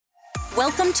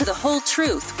Welcome to The Whole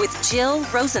Truth with Jill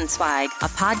Rosensweig, a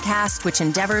podcast which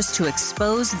endeavors to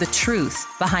expose the truth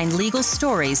behind legal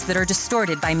stories that are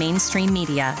distorted by mainstream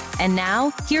media. And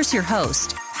now, here's your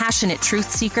host, passionate truth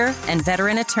seeker and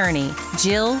veteran attorney,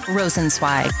 Jill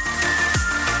Rosensweig.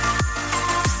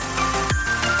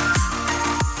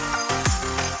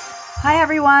 Hi,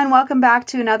 everyone. Welcome back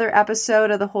to another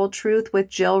episode of The Whole Truth with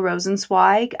Jill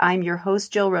Rosensweig. I'm your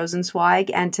host, Jill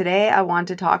Rosensweig, and today I want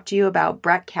to talk to you about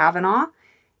Brett Kavanaugh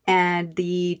and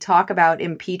the talk about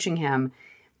impeaching him.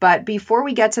 But before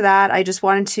we get to that, I just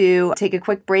wanted to take a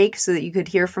quick break so that you could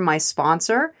hear from my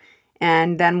sponsor,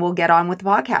 and then we'll get on with the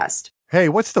podcast. Hey,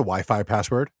 what's the Wi-Fi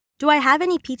password? Do I have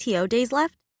any PTO days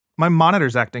left? My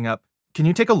monitor's acting up. Can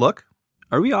you take a look?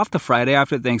 Are we off to Friday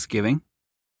after Thanksgiving?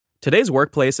 Today's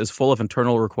workplace is full of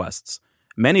internal requests,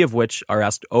 many of which are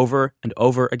asked over and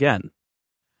over again.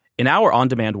 In our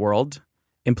on-demand world,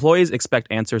 employees expect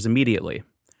answers immediately,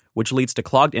 which leads to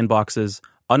clogged inboxes,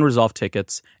 unresolved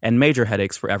tickets, and major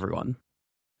headaches for everyone.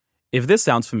 If this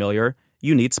sounds familiar,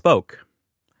 you need Spoke.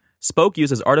 Spoke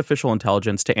uses artificial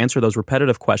intelligence to answer those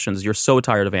repetitive questions you're so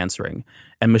tired of answering,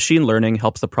 and machine learning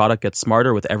helps the product get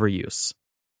smarter with every use.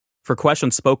 For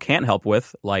questions Spoke can't help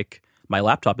with, like, my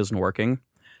laptop isn't working,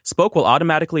 Spoke will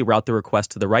automatically route the request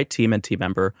to the right team and team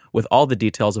member with all the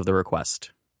details of the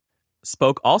request.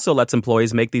 Spoke also lets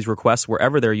employees make these requests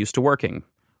wherever they're used to working,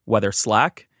 whether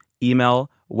Slack,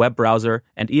 email, web browser,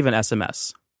 and even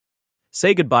SMS.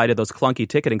 Say goodbye to those clunky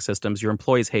ticketing systems your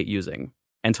employees hate using,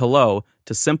 and hello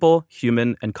to simple,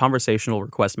 human, and conversational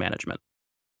request management.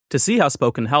 To see how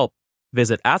Spoke can help,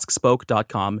 visit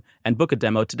AskSpoke.com and book a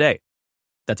demo today.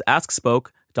 That's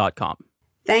AskSpoke.com.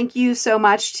 Thank you so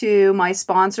much to my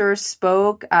sponsor,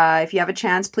 Spoke. If you have a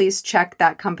chance, please check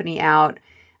that company out.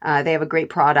 They have a great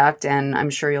product, and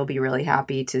I'm sure you'll be really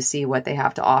happy to see what they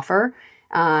have to offer.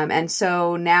 And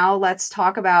so now let's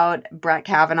talk about Brett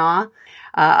Kavanaugh.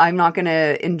 I'm not going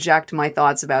to inject my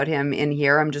thoughts about him in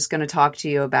here. I'm just going to talk to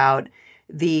you about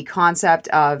the concept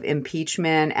of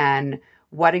impeachment and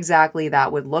what exactly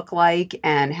that would look like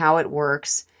and how it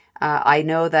works. I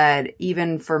know that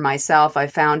even for myself, I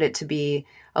found it to be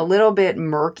a little bit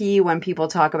murky when people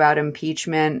talk about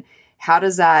impeachment. How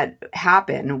does that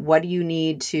happen? What do you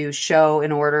need to show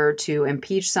in order to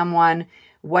impeach someone?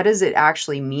 What does it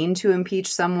actually mean to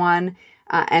impeach someone?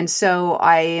 And so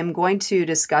I am going to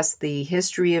discuss the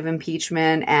history of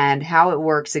impeachment and how it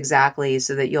works exactly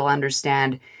so that you'll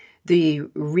understand the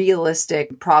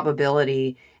realistic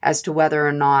probability as to whether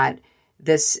or not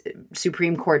this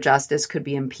Supreme Court justice could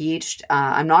be impeached.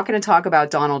 I'm not going to talk about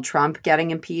Donald Trump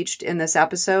getting impeached in this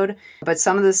episode, but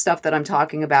some of the stuff that I'm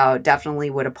talking about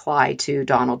definitely would apply to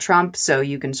Donald Trump. So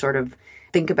you can sort of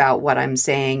think about what I'm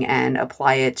saying and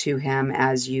apply it to him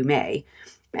as you may.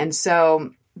 And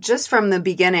so just from the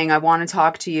beginning, I want to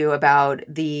talk to you about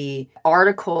the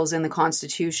articles in the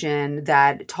Constitution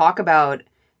that talk about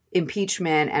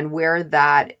impeachment and where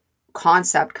that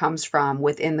concept comes from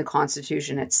within the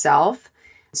Constitution itself.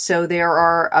 So there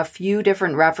are a few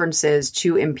different references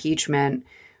to impeachment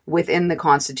within the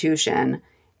Constitution.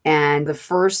 And the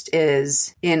first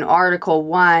is in Article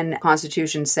 1, the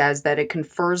Constitution says that it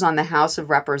confers on the House of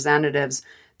Representatives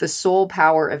the sole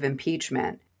power of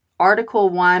impeachment. Article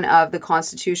 1 of the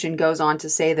Constitution goes on to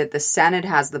say that the Senate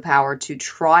has the power to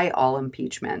try all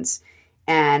impeachments.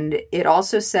 And it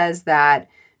also says that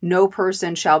no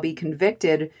person shall be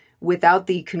convicted without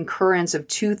the concurrence of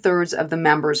 2/3 of the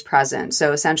members present.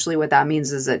 So essentially what that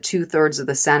means is that 2/3 of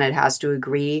the Senate has to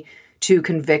agree to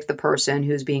convict the person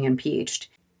who's being impeached.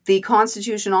 The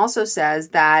Constitution also says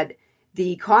that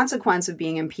the consequence of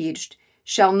being impeached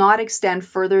shall not extend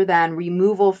further than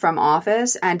removal from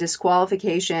office and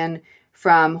disqualification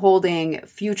from holding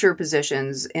future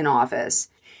positions in office.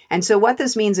 And so what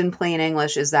this means in plain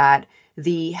English is that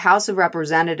the House of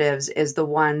Representatives is the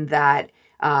one that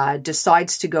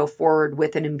decides to go forward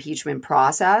with an impeachment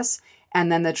process,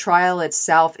 and then the trial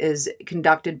itself is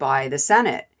conducted by the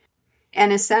Senate.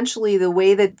 And essentially the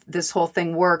way that this whole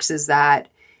thing works is that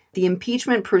the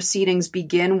impeachment proceedings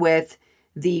begin with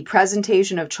the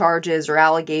presentation of charges or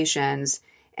allegations,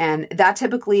 and that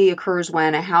typically occurs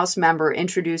when a House member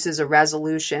introduces a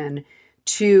resolution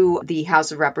to the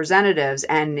House of Representatives,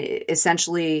 and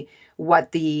essentially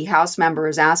what the House member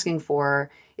is asking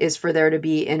for is for there to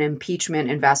be an impeachment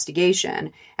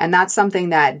investigation. And that's something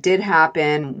that did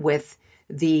happen with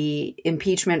the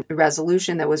impeachment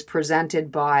resolution that was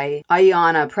presented by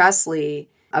Ayanna Pressley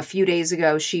a few days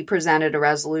ago. She presented a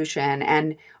resolution,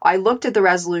 and I looked at the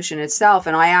resolution itself,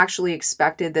 and I actually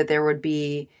expected that there would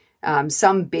be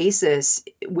some basis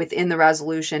within the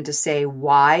resolution to say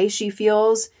why she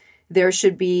feels there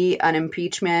should be an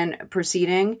impeachment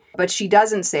proceeding, but she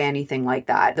doesn't say anything like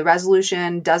that. The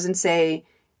resolution doesn't say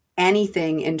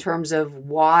anything in terms of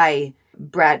why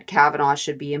Brett Kavanaugh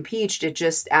should be impeached. It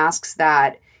just asks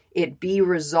that it be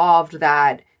resolved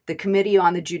that the Committee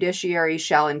on the Judiciary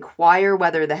shall inquire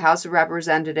whether the House of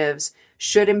Representatives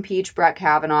should impeach Brett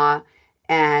Kavanaugh.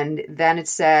 And then it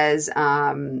says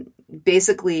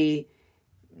basically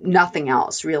nothing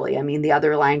else, really. I mean, the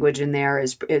other language in there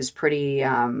is pretty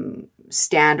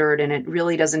standard, and it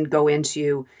really doesn't go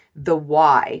into the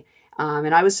why.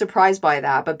 And I was surprised by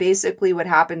that. But basically what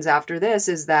happens after this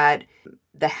is that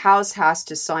the House has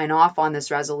to sign off on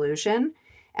this resolution,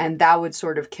 and that would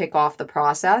sort of kick off the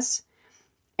process.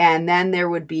 And then there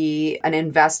would be an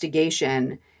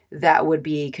investigation that would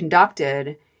be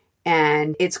conducted.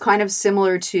 And it's kind of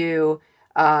similar to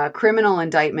a criminal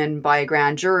indictment by a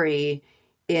grand jury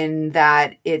in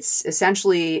that it's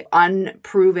essentially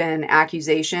unproven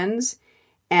accusations.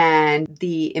 And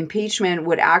the impeachment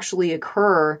would actually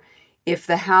occur if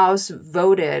the House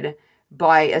voted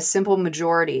by a simple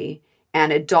majority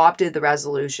and adopted the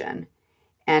resolution.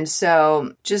 And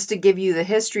so just to give you the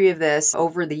history of this,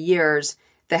 over the years,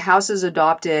 the House has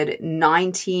adopted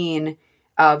 19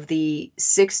 of the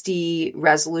 60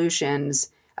 resolutions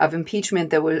of impeachment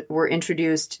that were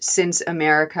introduced since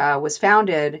America was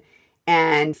founded.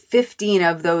 And 15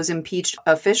 of those impeached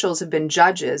officials have been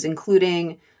judges,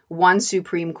 including one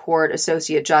Supreme Court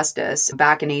Associate Justice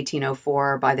back in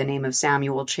 1804 by the name of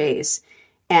Samuel Chase.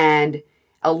 And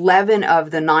 11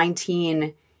 of the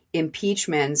 19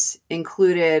 impeachments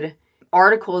included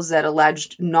articles that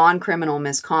alleged non-criminal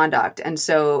misconduct. And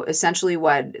so essentially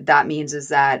what that means is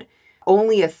that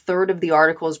only a third of the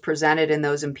articles presented in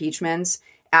those impeachments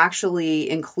actually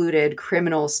included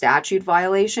criminal statute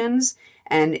violations.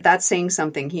 And that's saying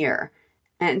something here.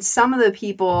 And some of the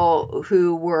people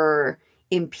who were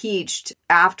impeached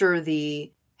after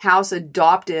the House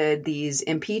adopted these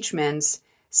impeachments,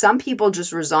 some people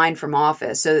just resigned from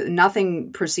office. So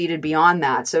nothing proceeded beyond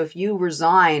that. So if you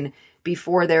resign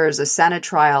before there is a Senate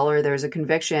trial or there's a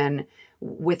conviction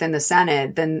within the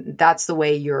Senate, then that's the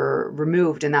way you're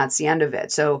removed, and that's the end of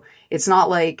it. So it's not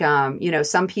like,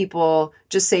 some people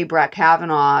just say Brett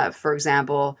Kavanaugh, for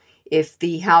example, if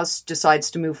the House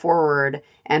decides to move forward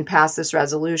and pass this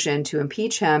resolution to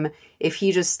impeach him, if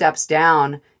he just steps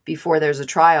down before there's a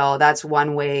trial, that's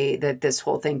one way that this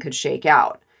whole thing could shake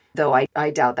out. Though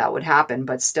I doubt that would happen,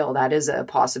 but still, that is a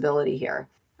possibility here.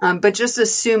 But just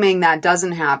assuming that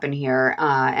doesn't happen here,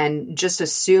 and just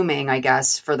assuming, I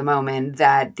guess, for the moment,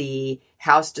 that the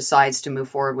House decides to move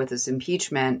forward with this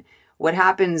impeachment, what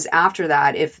happens after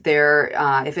that, if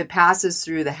it passes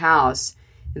through the House,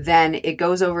 then it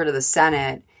goes over to the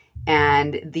Senate,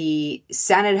 and the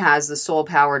Senate has the sole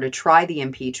power to try the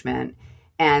impeachment.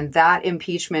 And that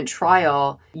impeachment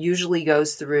trial usually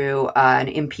goes through an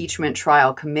impeachment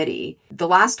trial committee. The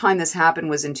last time this happened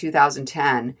was in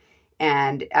 2010.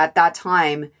 And at that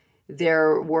time,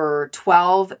 there were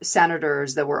 12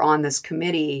 senators that were on this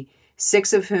committee,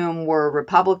 6 of whom were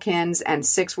Republicans and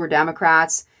 6 were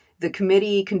Democrats. The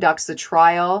committee conducts the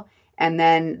trial, and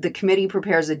then the committee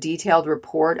prepares a detailed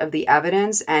report of the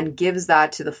evidence and gives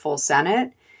that to the full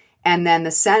Senate. And then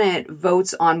the Senate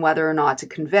votes on whether or not to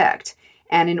convict.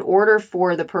 And in order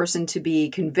for the person to be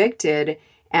convicted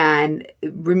and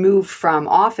removed from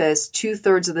office,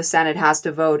 2/3 of the Senate has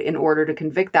to vote in order to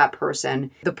convict that person.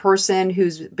 The person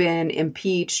who's been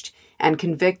impeached and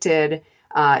convicted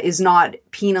is not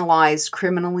penalized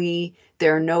criminally.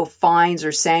 There are no fines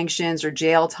or sanctions or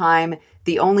jail time.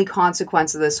 The only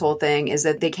consequence of this whole thing is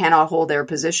that they cannot hold their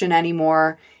position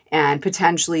anymore, and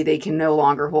potentially they can no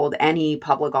longer hold any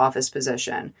public office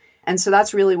position. And so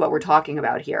that's really what we're talking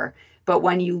about here. But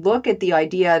when you look at the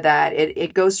idea that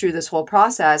it goes through this whole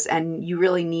process, and you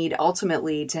really need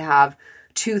ultimately to have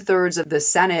 2/3 of the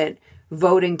Senate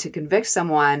voting to convict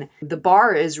someone, the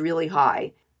bar is really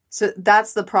high. So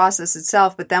that's the process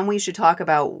itself. But then we should talk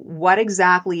about what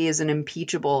exactly is an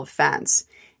impeachable offense.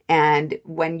 And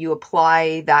when you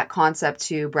apply that concept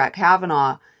to Brett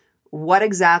Kavanaugh, what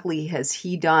exactly has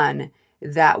he done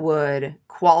that would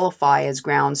qualify as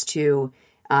grounds to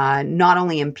not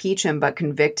only impeach him, but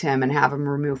convict him and have him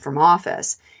removed from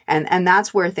office? And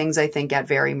that's where things, I think, get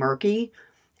very murky.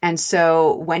 And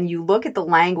so when you look at the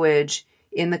language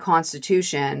in the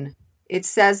Constitution, it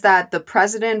says that the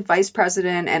president, vice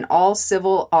president, and all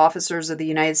civil officers of the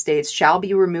United States shall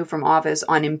be removed from office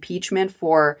on impeachment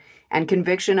for and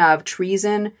conviction of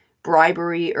treason,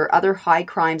 bribery, or other high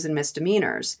crimes and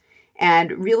misdemeanors.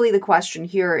 And really the question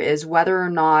here is whether or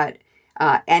not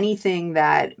anything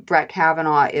that Brett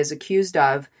Kavanaugh is accused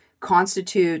of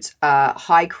constitutes a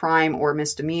high crime or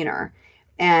misdemeanor.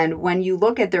 And when you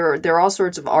look at there are all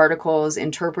sorts of articles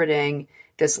interpreting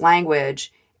this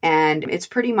language, and it's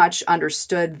pretty much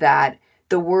understood that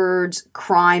the words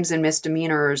crimes and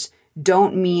misdemeanors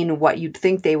don't mean what you'd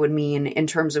think they would mean in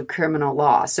terms of criminal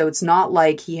law. So it's not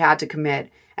like he had to commit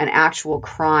an actual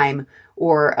crime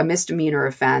or a misdemeanor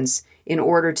offense in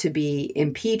order to be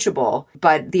impeachable.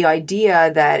 But the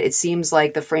idea that it seems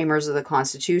like the framers of the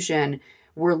Constitution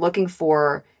were looking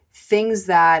for things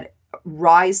that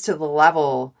rise to the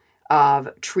level of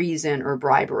treason or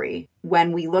bribery.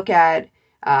 When we look at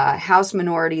House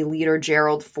Minority Leader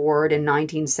Gerald Ford in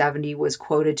 1970 was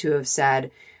quoted to have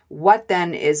said, "What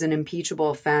then is an impeachable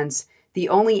offense? The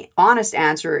only honest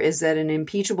answer is that an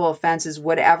impeachable offense is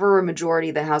whatever a majority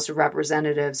of the House of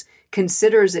Representatives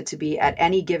considers it to be at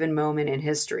any given moment in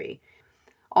history."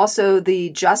 Also, the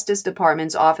Justice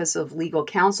Department's Office of Legal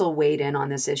Counsel weighed in on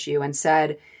this issue and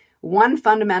said, "One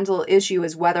fundamental issue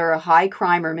is whether a high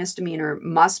crime or misdemeanor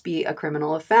must be a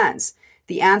criminal offense.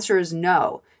 The answer is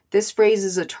no. This phrase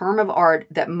is a term of art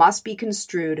that must be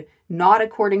construed not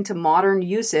according to modern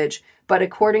usage, but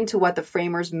according to what the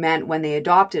framers meant when they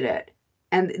adopted it."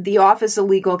 And the Office of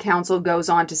Legal Counsel goes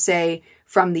on to say,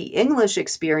 from the English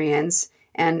experience,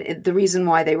 and the reason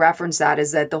why they reference that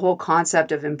is that the whole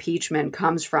concept of impeachment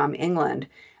comes from England.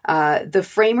 The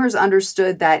framers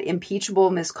understood that impeachable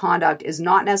misconduct is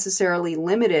not necessarily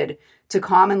limited to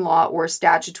common law or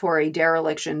statutory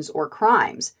derelictions or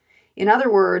crimes. In other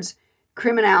words,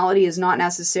 criminality is not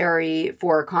necessary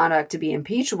for conduct to be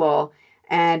impeachable,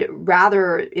 and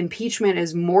rather impeachment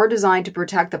is more designed to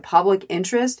protect the public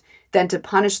interest than to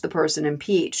punish the person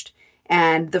impeached.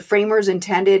 And the framers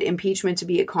intended impeachment to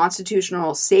be a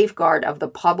constitutional safeguard of the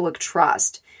public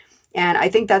trust. And I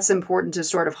think that's important to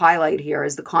sort of highlight here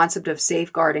is the concept of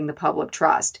safeguarding the public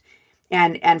trust.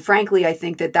 And frankly, I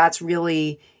think that that's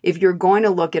really, if you're going to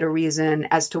look at a reason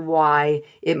as to why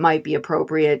it might be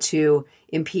appropriate to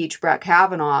impeach Brett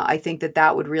Kavanaugh, I think that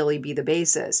that would really be the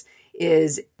basis,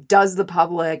 is does the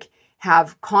public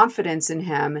have confidence in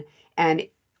him, and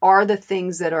are the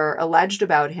things that are alleged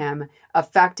about him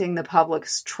affecting the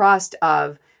public's trust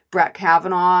of Brett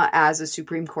Kavanaugh as a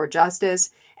Supreme Court justice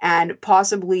and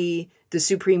possibly the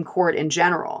Supreme Court in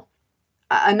general.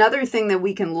 Another thing that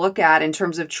we can look at in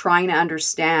terms of trying to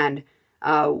understand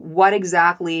what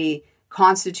exactly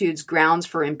constitutes grounds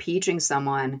for impeaching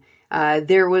someone,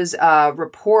 there was a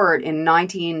report in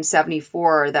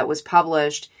 1974 that was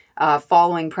published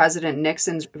following President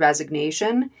Nixon's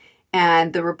resignation.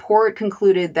 And the report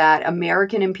concluded that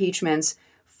American impeachments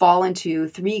fall into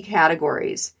three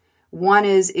categories. One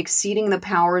is exceeding the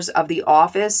powers of the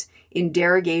office in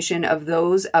derogation of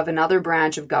those of another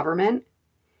branch of government.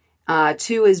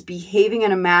 Two is behaving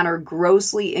in a manner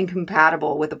grossly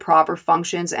incompatible with the proper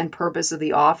functions and purpose of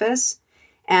the office.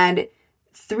 And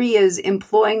three is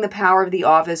employing the power of the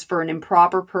office for an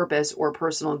improper purpose or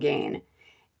personal gain.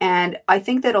 And I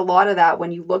think that a lot of that,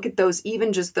 when you look at those,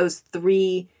 even just those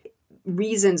three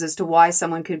reasons as to why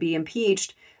someone could be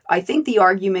impeached, I think the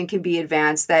argument can be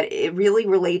advanced that it really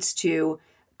relates to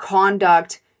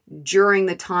conduct during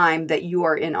the time that you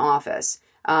are in office.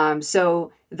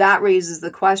 So that raises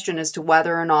the question as to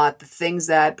whether or not the things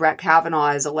that Brett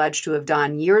Kavanaugh is alleged to have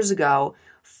done years ago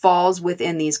falls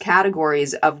within these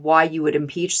categories of why you would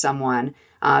impeach someone,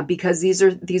 because these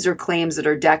are claims that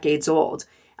are decades old.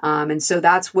 And so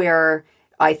that's where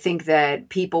I think that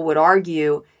people would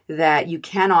argue that you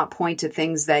cannot point to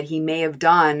things that he may have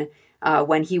done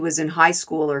when he was in high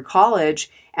school or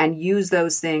college and use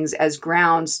those things as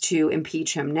grounds to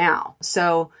impeach him now.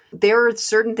 So there are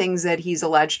certain things that he's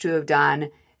alleged to have done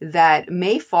that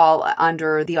may fall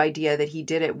under the idea that he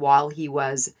did it while he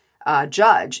was a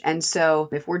judge. And so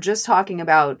if we're just talking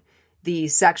about the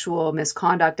sexual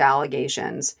misconduct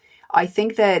allegations, I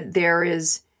think that there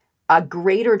is a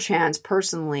greater chance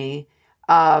personally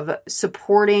of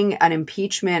supporting an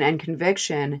impeachment and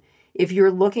conviction if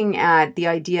you're looking at the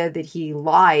idea that he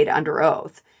lied under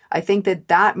oath. I think that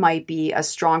that might be a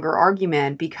stronger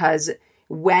argument, because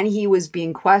when he was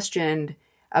being questioned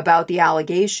about the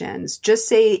allegations, just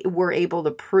say we're able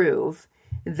to prove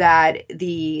that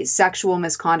the sexual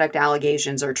misconduct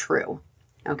allegations are true.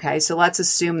 Okay, so let's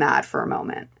assume that for a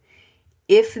moment.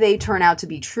 If they turn out to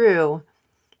be true,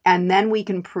 and then we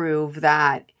can prove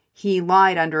that he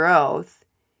lied under oath,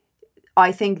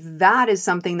 I think that is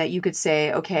something that you could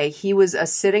say, okay, he was a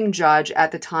sitting judge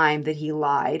at the time that he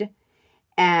lied.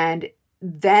 And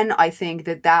then I think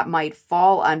that that might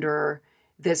fall under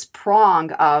this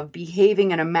prong of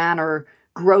behaving in a manner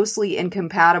grossly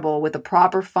incompatible with the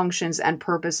proper functions and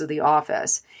purpose of the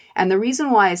office. And the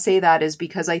reason why I say that is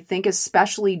because I think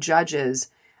especially judges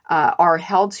are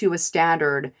held to a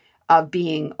standard of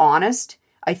being honest.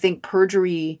 I think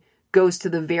perjury goes to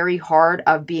the very heart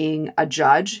of being a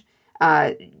judge.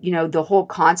 The whole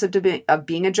concept of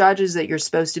being a judge is that you're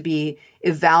supposed to be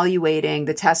evaluating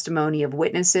the testimony of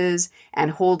witnesses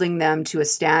and holding them to a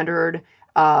standard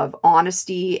of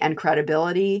honesty and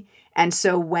credibility. And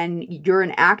so when you're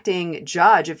an acting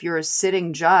judge, if you're a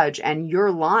sitting judge and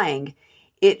you're lying,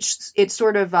 it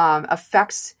sort of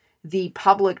affects the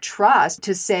public trust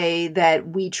to say that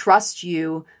we trust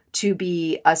you to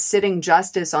be a sitting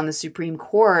justice on the Supreme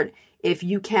Court if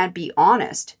you can't be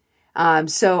honest.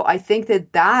 So I think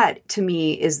that to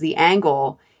me is the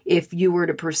angle if you were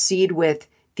to proceed with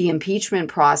the impeachment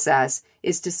process,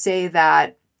 is to say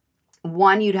that,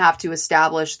 one, you'd have to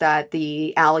establish that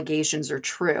the allegations are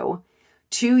true.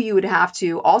 Two, you would have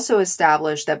to also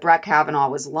establish that Brett Kavanaugh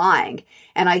was lying.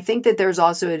 And I think that there's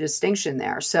also a distinction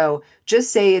there. So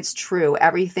just say it's true.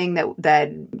 Everything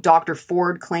that Dr.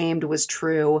 Ford claimed was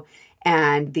true,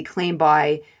 and the claim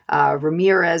by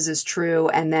Ramirez is true.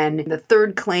 And then the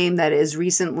third claim that is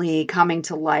recently coming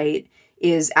to light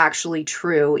is actually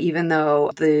true, even though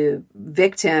the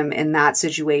victim in that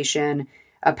situation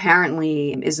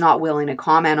apparently is not willing to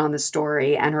comment on the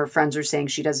story and her friends are saying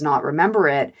she does not remember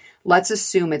it. Let's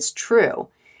assume it's true.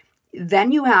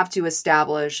 Then you have to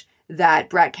establish that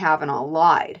Brett Kavanaugh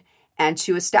lied. And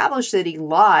to establish that he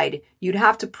lied, you'd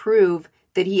have to prove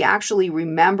that he actually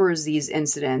remembers these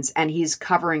incidents and he's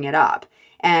covering it up.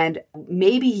 And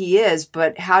maybe he is,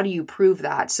 but how do you prove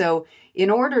that? So in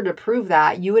order to prove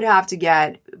that, you would have to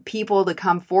get people to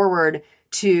come forward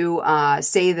to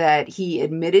say that he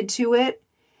admitted to it,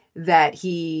 that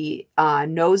he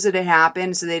knows that it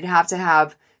happened. So they'd have to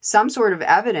have some sort of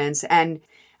evidence. And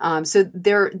so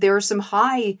there are some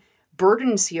high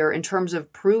burdens here in terms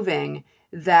of proving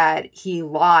that he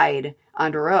lied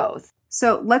under oath.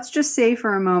 So let's just say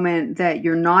for a moment that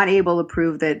you're not able to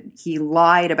prove that he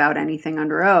lied about anything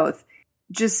under oath.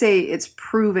 Just say it's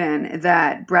proven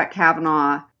that Brett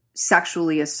Kavanaugh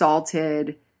sexually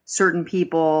assaulted certain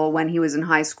people when he was in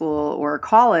high school or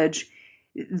college.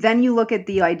 Then you look at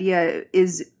the idea,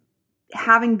 is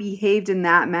having behaved in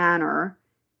that manner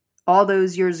all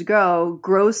those years ago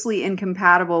grossly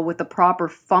incompatible with the proper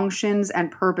functions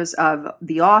and purpose of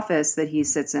the office that he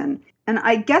sits in? And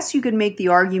I guess you could make the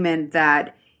argument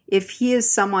that if he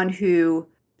is someone who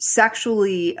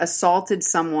sexually assaulted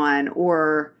someone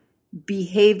or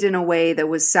behaved in a way that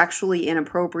was sexually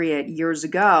inappropriate years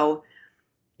ago,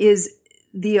 is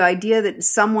the idea that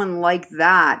someone like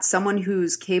that, someone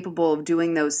who's capable of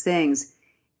doing those things,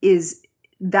 is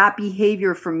that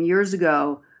behavior from years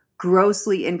ago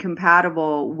grossly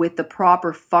incompatible with the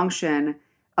proper function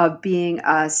of being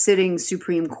a sitting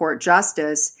Supreme Court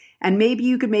justice. And maybe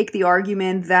you could make the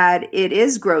argument that it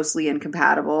is grossly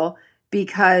incompatible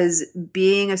because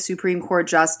being a Supreme Court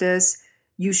justice,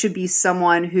 you should be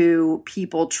someone who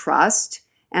people trust.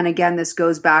 And again, this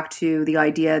goes back to the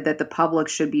idea that the public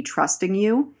should be trusting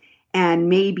you. And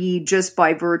maybe just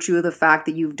by virtue of the fact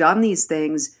that you've done these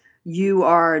things, you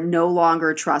are no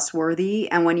longer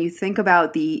trustworthy. And when you think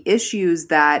about the issues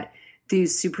that the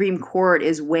Supreme Court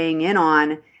is weighing in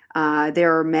on,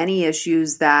 there are many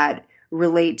issues that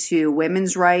relate to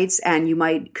women's rights. And you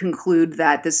might conclude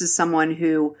that this is someone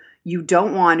who you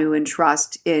don't want to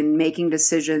entrust in making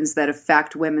decisions that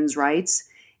affect women's rights.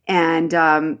 And,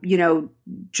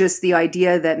 just the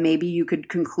idea that maybe you could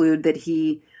conclude that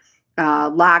he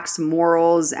lacks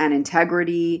morals and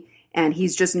integrity and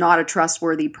he's just not a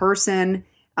trustworthy person.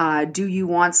 Do you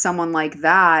want someone like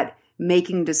that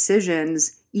making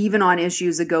decisions even on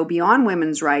issues that go beyond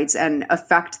women's rights and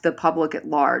affect the public at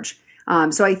large?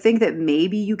 So I think that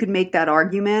maybe you could make that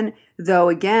argument, though,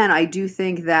 again, I do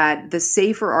think that the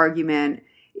safer argument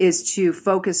is to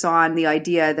focus on the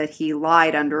idea that he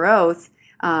lied under oath.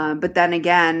 But then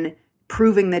again,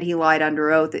 proving that he lied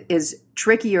under oath is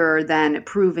trickier than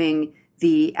proving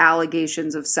the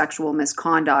allegations of sexual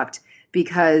misconduct,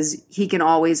 because he can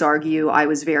always argue, I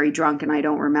was very drunk and I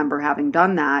don't remember having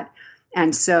done that.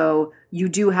 And so you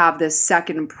do have this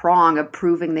second prong of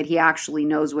proving that he actually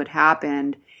knows what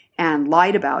happened and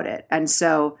lied about it. And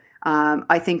so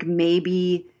I think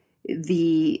maybe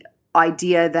the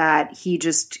idea that he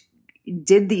just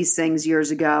did these things years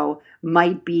ago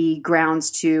might be grounds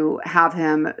to have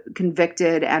him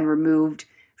convicted and removed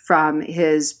from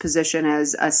his position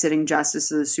as a sitting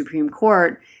justice of the Supreme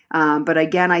Court. But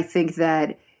again, I think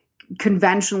that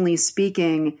conventionally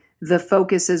speaking, the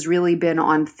focus has really been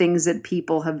on things that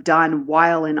people have done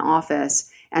while in office.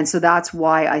 And so that's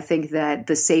why I think that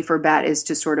the safer bet is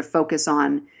to sort of focus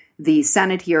on the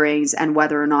Senate hearings and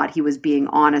whether or not he was being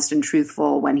honest and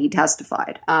truthful when he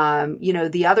testified.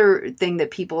 The other thing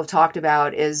that people have talked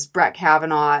about is Brett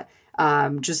Kavanaugh,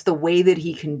 just the way that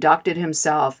he conducted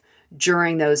himself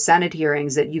during those Senate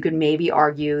hearings, that you could maybe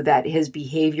argue that his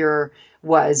behavior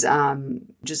was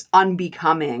just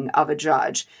unbecoming of a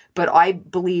judge. But I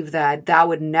believe that that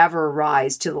would never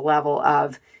rise to the level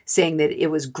of saying that it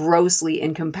was grossly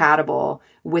incompatible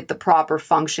with the proper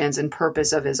functions and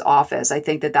purpose of his office. I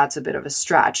think that that's a bit of a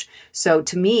stretch. So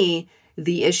to me,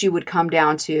 the issue would come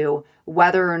down to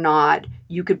whether or not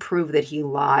you could prove that he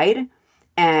lied.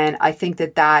 And I think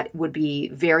that that would be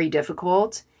very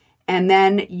difficult. And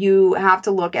then you have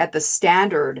to look at the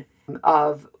standard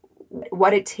of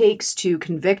what it takes to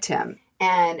convict him.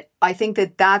 And I think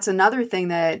that that's another thing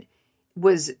that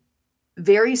was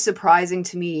very surprising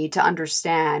to me to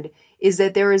understand, is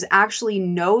that there is actually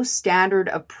no standard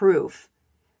of proof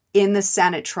in the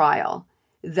Senate trial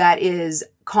that is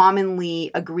commonly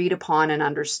agreed upon and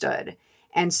understood.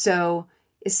 And so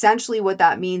essentially what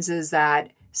that means is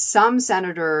that some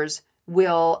senators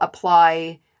will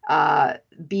apply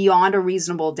beyond a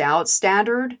reasonable doubt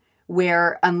standard,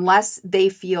 where unless they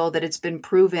feel that it's been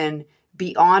proven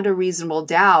beyond a reasonable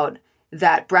doubt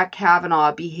that Brett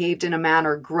Kavanaugh behaved in a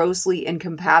manner grossly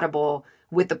incompatible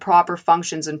with the proper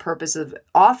functions and purpose of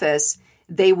office,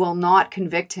 they will not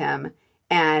convict him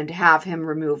and have him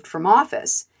removed from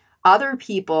office. Other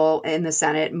people in the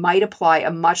Senate might apply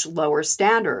a much lower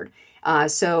standard.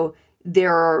 So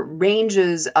there are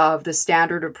ranges of the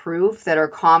standard of proof that are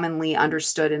commonly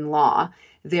understood in law.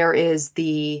 There is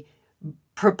the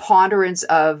preponderance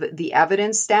of the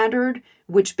evidence standard,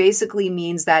 which basically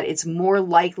means that it's more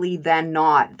likely than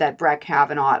not that Brett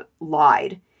Kavanaugh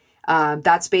lied.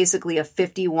 That's basically a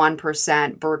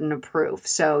 51% burden of proof.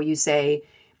 So you say,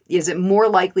 is it more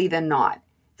likely than not?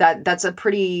 That's a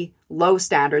pretty low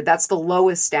standard. That's the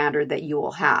lowest standard that you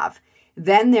will have.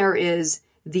 Then there is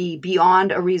the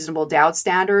beyond a reasonable doubt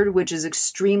standard, which is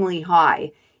extremely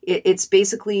high. It's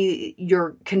basically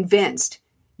you're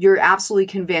absolutely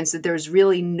convinced that there's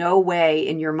really no way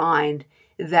in your mind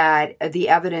that the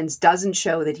evidence doesn't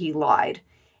show that he lied.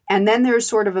 And then there's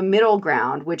sort of a middle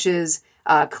ground, which is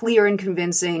clear and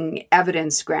convincing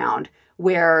evidence ground,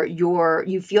 where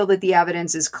you feel that the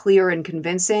evidence is clear and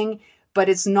convincing, but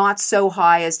it's not so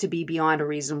high as to be beyond a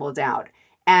reasonable doubt.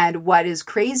 And what is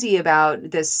crazy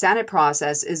about this Senate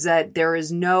process is that there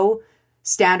is no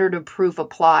standard of proof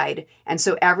applied. And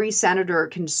so every senator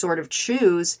can sort of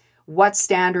choose what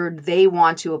standard they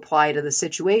want to apply to the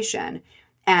situation.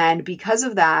 And because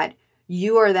of that,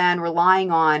 you are then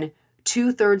relying on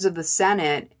 2/3 of the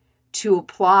Senate to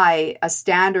apply a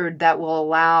standard that will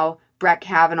allow Brett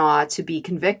Kavanaugh to be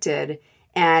convicted.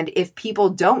 And if people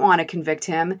don't want to convict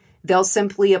him, they'll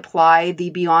simply apply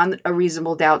the beyond a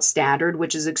reasonable doubt standard,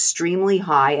 which is extremely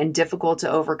high and difficult to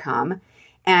overcome.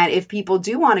 And if people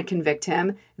do want to convict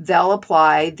him, they'll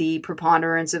apply the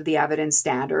preponderance of the evidence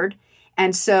standard.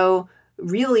 And so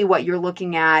really what you're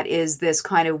looking at is this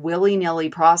kind of willy-nilly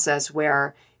process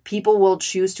where people will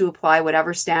choose to apply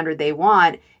whatever standard they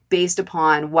want based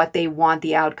upon what they want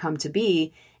the outcome to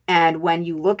be. And when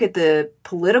you look at the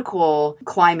political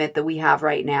climate that we have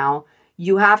right now,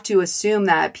 you have to assume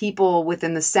that people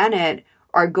within the Senate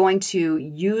are going to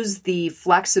use the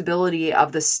flexibility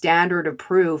of the standard of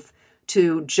proof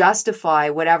to justify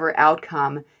whatever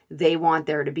outcome they want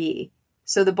there to be.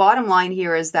 So the bottom line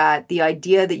here is that the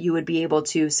idea that you would be able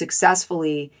to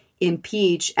successfully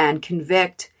impeach and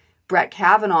convict Brett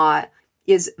Kavanaugh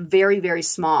is very, very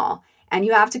small. And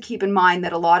you have to keep in mind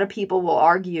that a lot of people will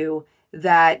argue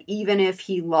that even if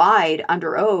he lied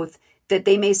under oath, that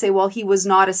they may say, well, he was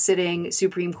not a sitting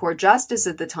Supreme Court justice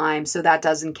at the time, so that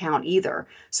doesn't count either.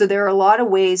 So there are a lot of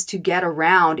ways to get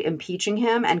around impeaching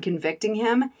him and convicting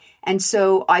him. And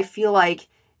so I feel like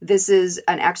this is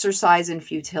an exercise in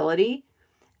futility.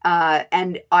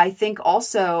 And I think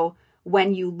also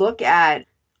when you look at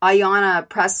Ayanna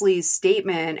Pressley's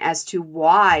statement as to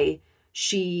why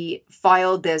she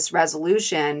filed this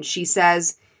resolution, she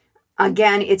says,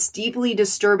 again, it's deeply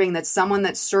disturbing that someone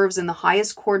that serves in the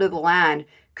highest court of the land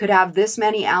could have this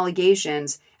many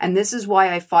allegations, and this is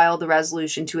why I filed the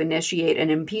resolution to initiate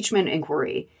an impeachment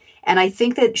inquiry. And I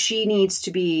think that she needs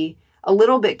to be a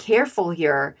little bit careful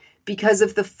here, because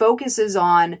if the focus is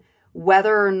on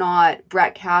whether or not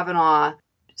Brett Kavanaugh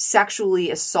sexually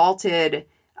assaulted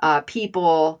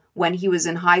people when he was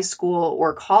in high school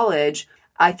or college,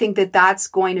 I think that that's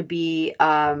going to be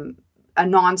a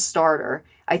non-starter.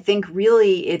 I think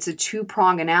really it's a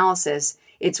two-prong analysis.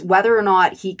 It's whether or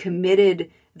not he committed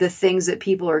the things that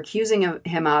people are accusing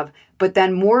him of, but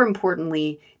then more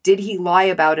importantly, did he lie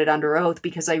about it under oath?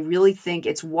 Because I really think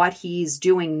it's what he's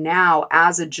doing now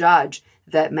as a judge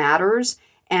that matters.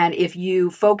 And if you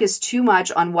focus too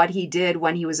much on what he did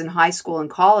when he was in high school and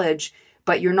college,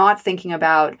 but you're not thinking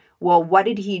about, well, what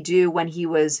did he do when he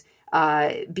was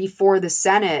before the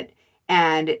Senate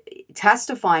and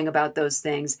testifying about those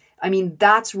things? I mean,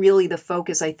 that's really the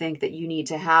focus I think that you need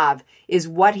to have is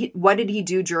what did he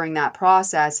do during that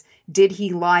process? Did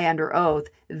he lie under oath?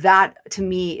 That to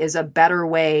me is a better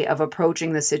way of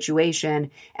approaching the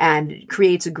situation and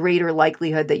creates a greater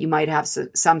likelihood that you might have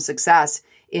some success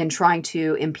in trying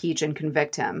to impeach and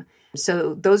convict him.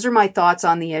 So those are my thoughts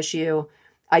on the issue.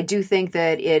 I do think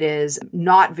that it is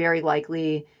not very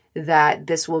likely that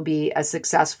this will be a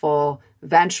successful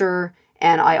venture.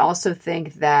 And I also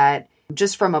think that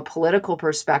just from a political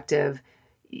perspective,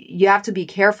 you have to be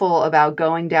careful about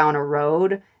going down a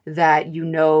road that you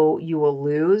know you will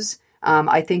lose.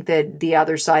 I think that the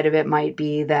other side of it might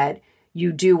be that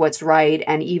you do what's right,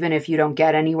 and even if you don't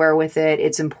get anywhere with it,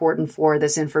 it's important for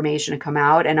this information to come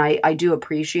out. And I do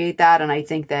appreciate that, and I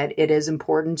think that it is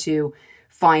important to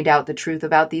find out the truth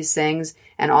about these things.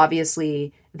 And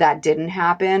obviously, that didn't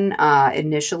happen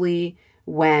initially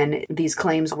when these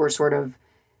claims were sort of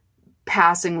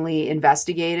passingly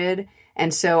investigated.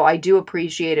 And so I do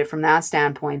appreciate it from that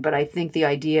standpoint, but I think the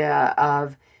idea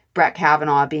of Brett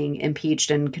Kavanaugh being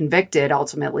impeached and convicted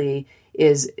ultimately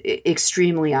is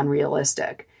extremely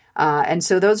unrealistic. And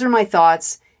so those are my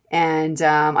thoughts. And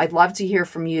I'd love to hear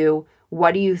from you.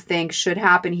 What do you think should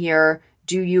happen here?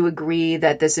 Do you agree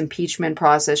that this impeachment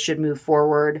process should move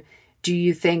forward? Do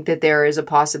you think that there is a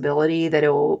possibility that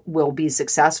it will be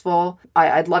successful?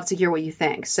 I'd love to hear what you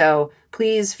think. So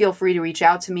please feel free to reach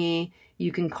out to me.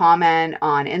 You can comment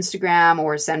on Instagram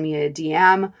or send me a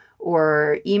DM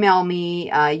or email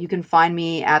me. You can find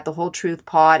me at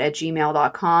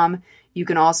thewholetruthpod@gmail.com. You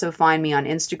can also find me on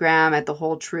Instagram at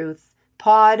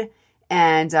thewholetruthpod.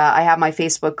 And I have my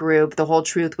Facebook group, The Whole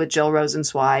Truth with Jill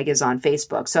Rosensweig, is on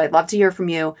Facebook. So I'd love to hear from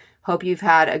you. Hope you've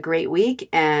had a great week,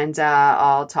 and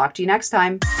I'll talk to you next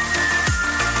time.